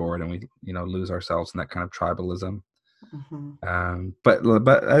overboard, and we lose ourselves in that kind of tribalism. Hmm.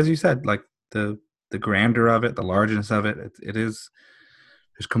 But as you said, like the grandeur of it, the largeness of it, it is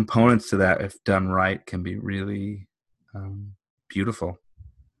there's components to that if done right can be really beautiful.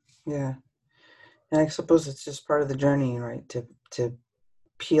 Yeah. And I suppose it's just part of the journey, right? To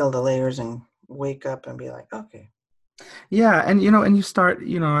peel the layers and wake up and be like, okay. Yeah, and you start,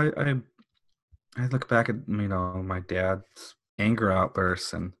 I look back at my dad's anger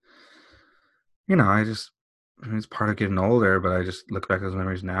outbursts, and I just it's part of getting older, but I just look back at those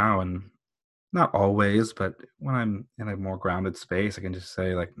memories now, and not always, but when I'm in a more grounded space, I can just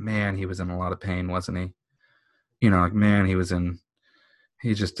say like, man, he was in a lot of pain, wasn't he? Like, man,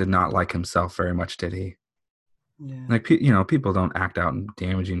 he just did not like himself very much, did he? Yeah. Like, people don't act out in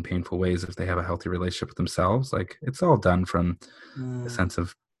damaging, painful ways if they have a healthy relationship with themselves. Like, it's all done from a Mm, sense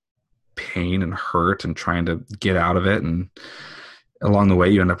of pain and hurt and trying to get out of it. And along the way,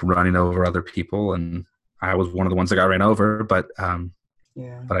 you end up running over other people. And I was one of the ones that got ran over,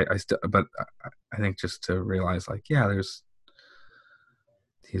 yeah. but I think just to realize, like, yeah,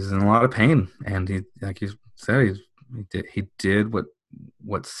 he's in a lot of pain, and he, like you said, he did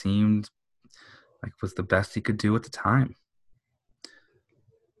what seemed like was the best he could do at the time.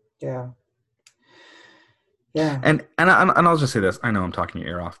 Yeah. Yeah. And I'll just say this. I know I'm talking your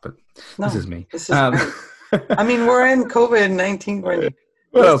ear off, but this No, is me. this is great. I mean, we're in COVID-19, Brandy.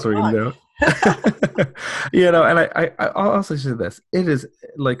 What Let's else are we talk. gonna do? And I'll also say this. It is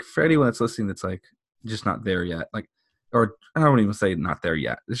like for anyone that's listening that's like just not there yet. Like, or I don't even say not there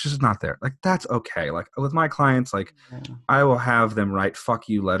yet. It's just not there. Like, that's okay. Like with my clients, like I will have them write "fuck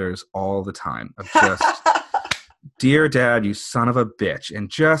you" letters all the time of just, dear dad, you son of a bitch, and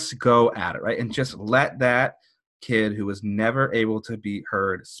just go at it, right? And just let that kid who was never able to be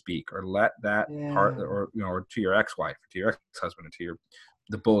heard speak, or let that part, Yeah. or to your ex-wife, or to your ex-husband, or to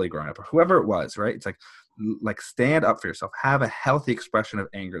the bully growing up, or whoever it was, right? It's like stand up for yourself. Have a healthy expression of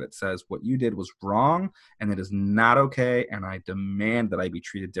anger that says what you did was wrong and it is not okay, and I demand that I be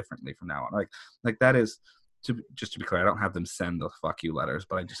treated differently from now on. Like that is just to be clear, I don't have them send the "fuck you" letters,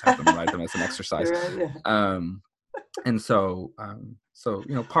 but I just have them write them as an exercise. You're right. Yeah. And so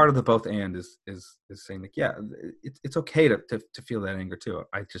part of the both and is saying like, yeah, it's okay to feel that anger too.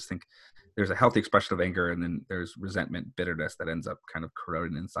 I just think there's a healthy expression of anger, and then there's resentment, bitterness that ends up kind of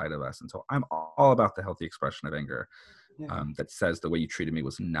corroding inside of us. And so I'm all about the healthy expression of anger, Yeah. that says the way you treated me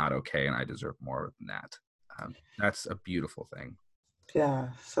was not okay and I deserve more than that. That's a beautiful thing. Yeah.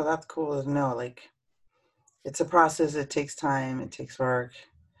 So that's cool to know. Like, it's a process. It takes time. It takes work.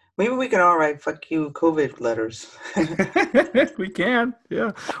 Maybe we can all write "fuck you" COVID letters. We can,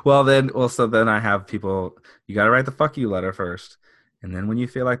 yeah. So then I have people. You got to write the "fuck you" letter first, and then when you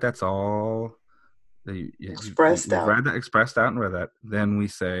feel like that's all Expressed you've out. read that, expressed out, and read that, then we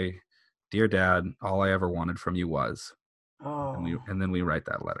say, "Dear Dad, all I ever wanted from you was," and we Oh, and then we write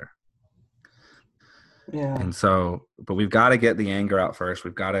that letter. yeah. And so, but we've got to get the anger out first.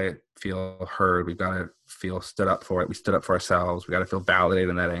 We've got to feel heard. We've got to feel stood up for it. We stood up for ourselves. We got to feel validated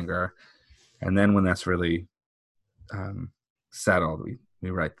in that anger, and then when that's really um, settled, we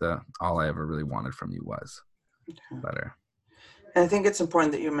write the "all I ever really wanted from you was" letter. And I think it's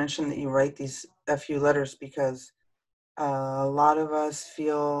important that you mentioned that you write these FU letters because a lot of us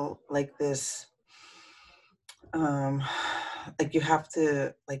feel like this, um, like you have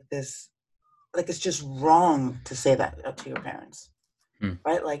to, like this, like it's just wrong to say that to your parents, Hmm.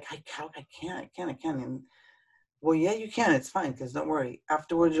 right? Like, I can't. And well, yeah, you can. It's fine because don't worry.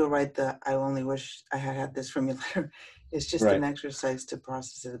 Afterwards, you'll write the "I only wish I had had this from you" letter. It's just Right. an exercise to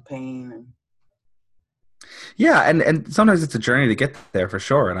process the pain and Yeah, and sometimes it's a journey to get there for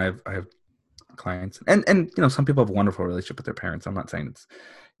sure. And I have clients, and some people have a wonderful relationship with their parents. I'm not saying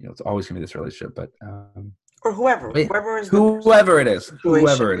it's always gonna be this relationship, or whoever, but whoever is the person, whoever it is,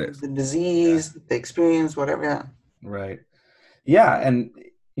 whoever it situation, is. the Yeah. disease, the experience, whatever. Yeah. Right. Yeah, and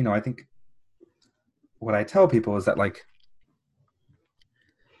I think what I tell people is that, like,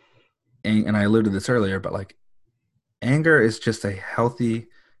 and I alluded to this earlier, but like anger is just a healthy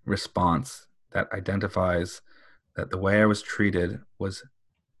response that identifies that the way I was treated was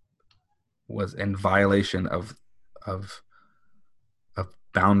in violation of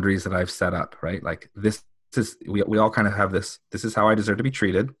boundaries that I've set up, right? Like this is, we all kind of have this is how I deserve to be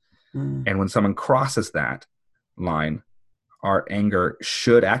treated. Mm. And when someone crosses that line, our anger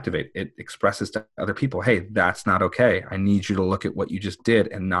should activate. It expresses to other people, hey, that's not okay. I need you to look at what you just did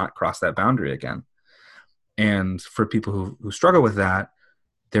and not cross that boundary again. And for people who struggle with that,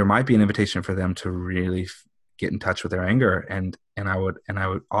 there might be an invitation for them to really get in touch with their anger. And I would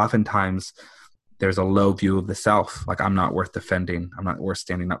oftentimes, there's a low view of the self. Like, I'm not worth defending. I'm not worth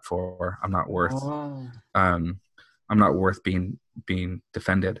standing up for. I'm not worth, Oh. I'm not worth being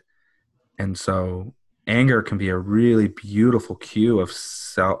defended. And so anger can be a really beautiful cue of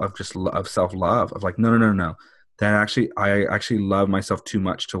self-love, of like, no. That I actually love myself too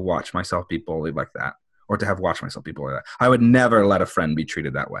much to watch myself be bullied like that, or to have watched myself be bullied like that. I would never let a friend be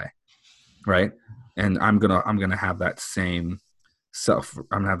treated that way. Right. And I'm going to have that same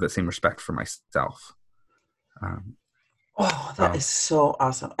respect for myself. That is so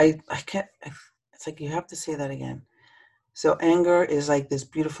awesome. I can't, it's like, you have to say that again. So anger is like this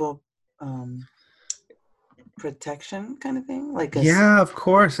beautiful protection kind of thing. Like yeah, of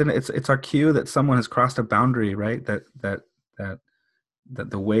course. And it's our cue that someone has crossed a boundary, right? That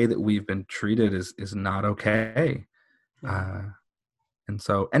the way that we've been treated is not okay. Yeah. And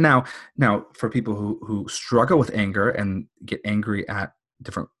so, and now for people who struggle with anger and get angry at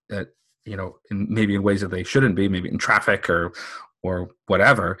different, maybe in ways that they shouldn't be, maybe in traffic or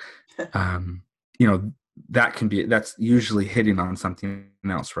whatever, that's usually hitting on something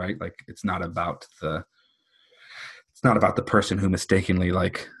else, right? Like, it's not about the person who mistakenly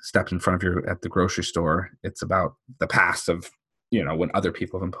like stepped in front of you at the grocery store. It's about the past of, when other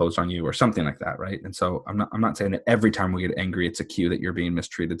people have imposed on you or something like that, right? And so I'm not saying that every time we get angry, it's a cue that you're being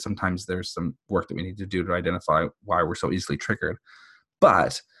mistreated. Sometimes there's some work that we need to do to identify why we're so easily triggered.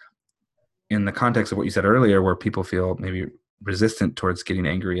 But in the context of what you said earlier, where people feel maybe resistant towards getting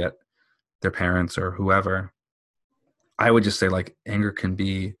angry at their parents or whoever, I would just say, like, anger can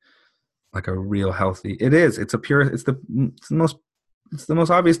be like a real healthy, it's the most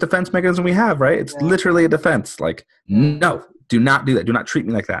obvious defense mechanism we have, right? It's literally a defense. Like, no, do not do that. Do not treat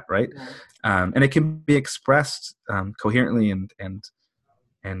me like that, right? And it can be expressed coherently and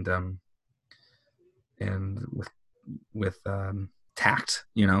with tact,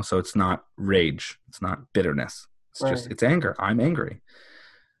 so it's not rage, it's not bitterness, it's just, it's anger. I'm angry.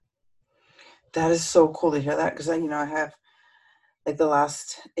 That is so cool to hear that, because I have, like, the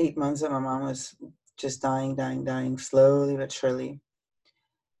last 8 months that my mom was just dying slowly but surely.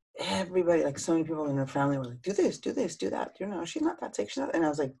 Everybody, like, so many people in her family were like, do this, do that. She's not that sick. And I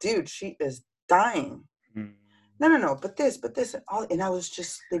was like, dude, she is dying. No, but this and all. And I was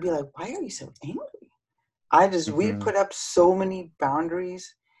just, they'd be like, why are you so angry? We put up so many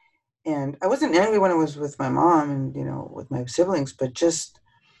boundaries, and I wasn't angry when I was with my mom and, with my siblings, but just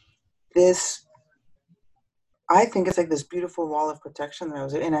this, I think it's like this beautiful wall of protection that I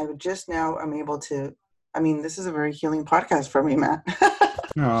was in. And I would just now, I'm able to, this is a very healing podcast for me, Matt.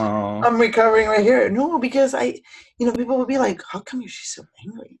 I'm recovering right here. No, because people will be like, how come she's so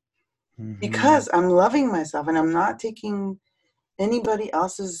angry? Because I'm loving myself and I'm not taking anybody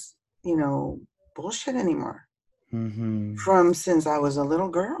else's, bullshit anymore. From since I was a little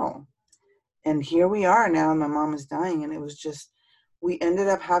girl. And here we are now, and my mom is dying. And it was just, we ended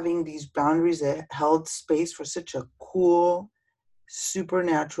up having these boundaries that held space for such a cool,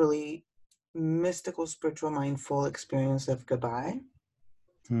 supernaturally mystical, spiritual, mindful experience of goodbye.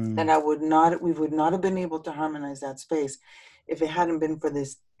 And we would not have been able to harmonize that space if it hadn't been for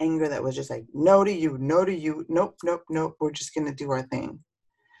this anger that was just like, no to you, nope, we're just going to do our thing.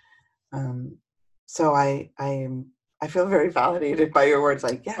 So I feel very validated by your words.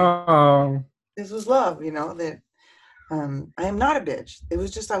 Like, this was love, that I am not a bitch. It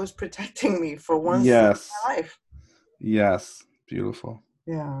was just, I was protecting me for once in my life. Yes. Beautiful.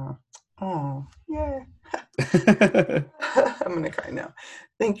 Yeah. Oh, yeah. I'm going to cry now.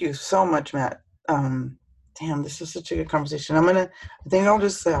 Thank you so much, Matt. Damn, this was such a good conversation. I think I'll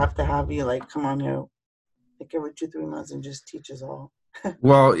just have to have you, like, come on here, like, every 2-3 months and just teach us all.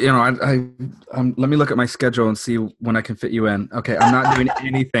 Well, let me look at my schedule and see when I can fit you in. Okay, I'm not doing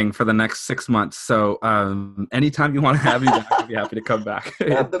anything for the next 6 months, so anytime you want to have me back, I'll be happy to come back.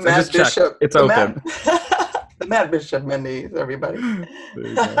 The Matt Bishop. It's open. The Matt Bishop Mondays, everybody.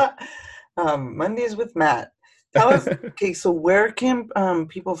 Mondays with Matt. Tell us, okay, so where can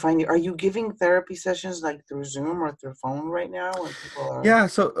people find you? Are you giving therapy sessions, like, through Zoom or through phone right now when people are... Yeah,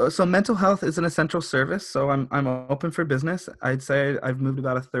 so mental health is an essential service, so I'm open for business. I'd say I've moved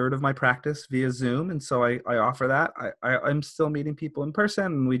about a third of my practice via Zoom, and so I offer that. I'm still meeting people in person,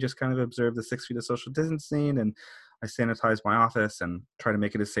 and we just kind of observe the 6 feet of social distancing, and I sanitize my office and try to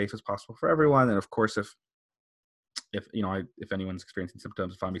make it as safe as possible for everyone. And of course, if if anyone's experiencing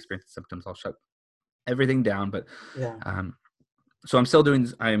symptoms, if I'm experiencing symptoms, I'll shut everything down. But Yeah. so I'm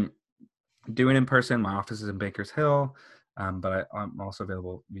doing in person. My office is in Bankers Hill, but I'm also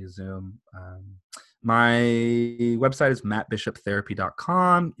available via Zoom. My website is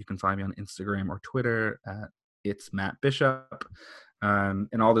mattbishoptherapy.com. You can find me on Instagram or Twitter at It's Matt Bishop.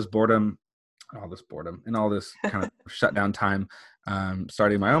 And all this boredom and all this kind of shutdown time,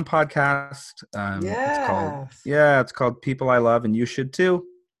 starting my own podcast. It's called People I Love and You Should Too.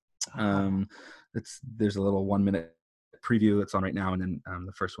 There's a little 1-minute preview that's on right now, and then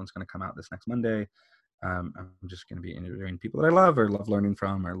the first one's going to come out this next Monday. I'm just going to be interviewing people that I love or love learning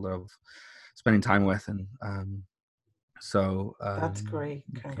from or love spending time with, and so that's great.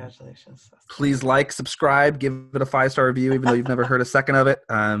 Congratulations. Please subscribe, give it a 5-star review, even though you've never heard a second of it.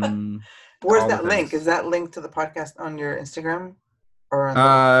 Where's that link? Is that linked to the podcast on your Instagram or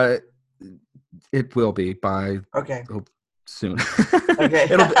on it will be by soon. Okay.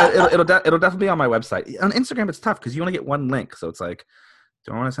 it'll definitely be on my website. On Instagram it's tough because you only get one link, so it's like,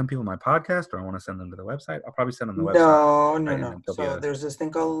 do I want to send people my podcast or I want to send them to the website? I'll probably send them the website. No. So there's this thing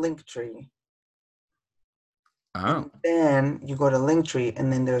called Linktree. Oh. And then you go to Linktree,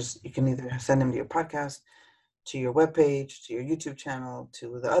 and then you can either send them to your podcast, to your webpage, to your YouTube channel,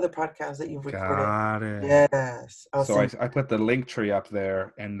 to the other podcasts that you've recorded. Got it. Yes. So I put the Linktree up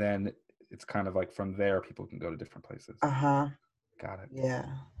there, and then it's kind of like from there people can go to different places. Got it. Yeah.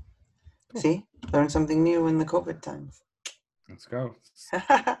 Cool. See, learn something new in the COVID times. Let's go.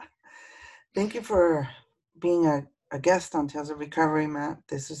 Thank you for being a guest on Tales of Recovery, Matt.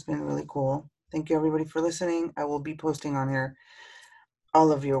 This has been really cool. Thank you, everybody, for listening. I will be posting on here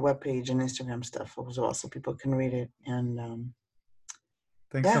all of your webpage and Instagram stuff as well, so people can read it. And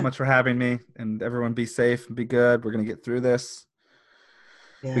thanks so much for having me. And everyone, be safe and be good. We're gonna get through this.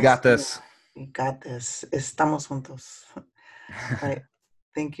 Yes, we got this. We got this. Estamos juntos. All right.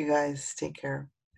 Thank you, guys. Take care.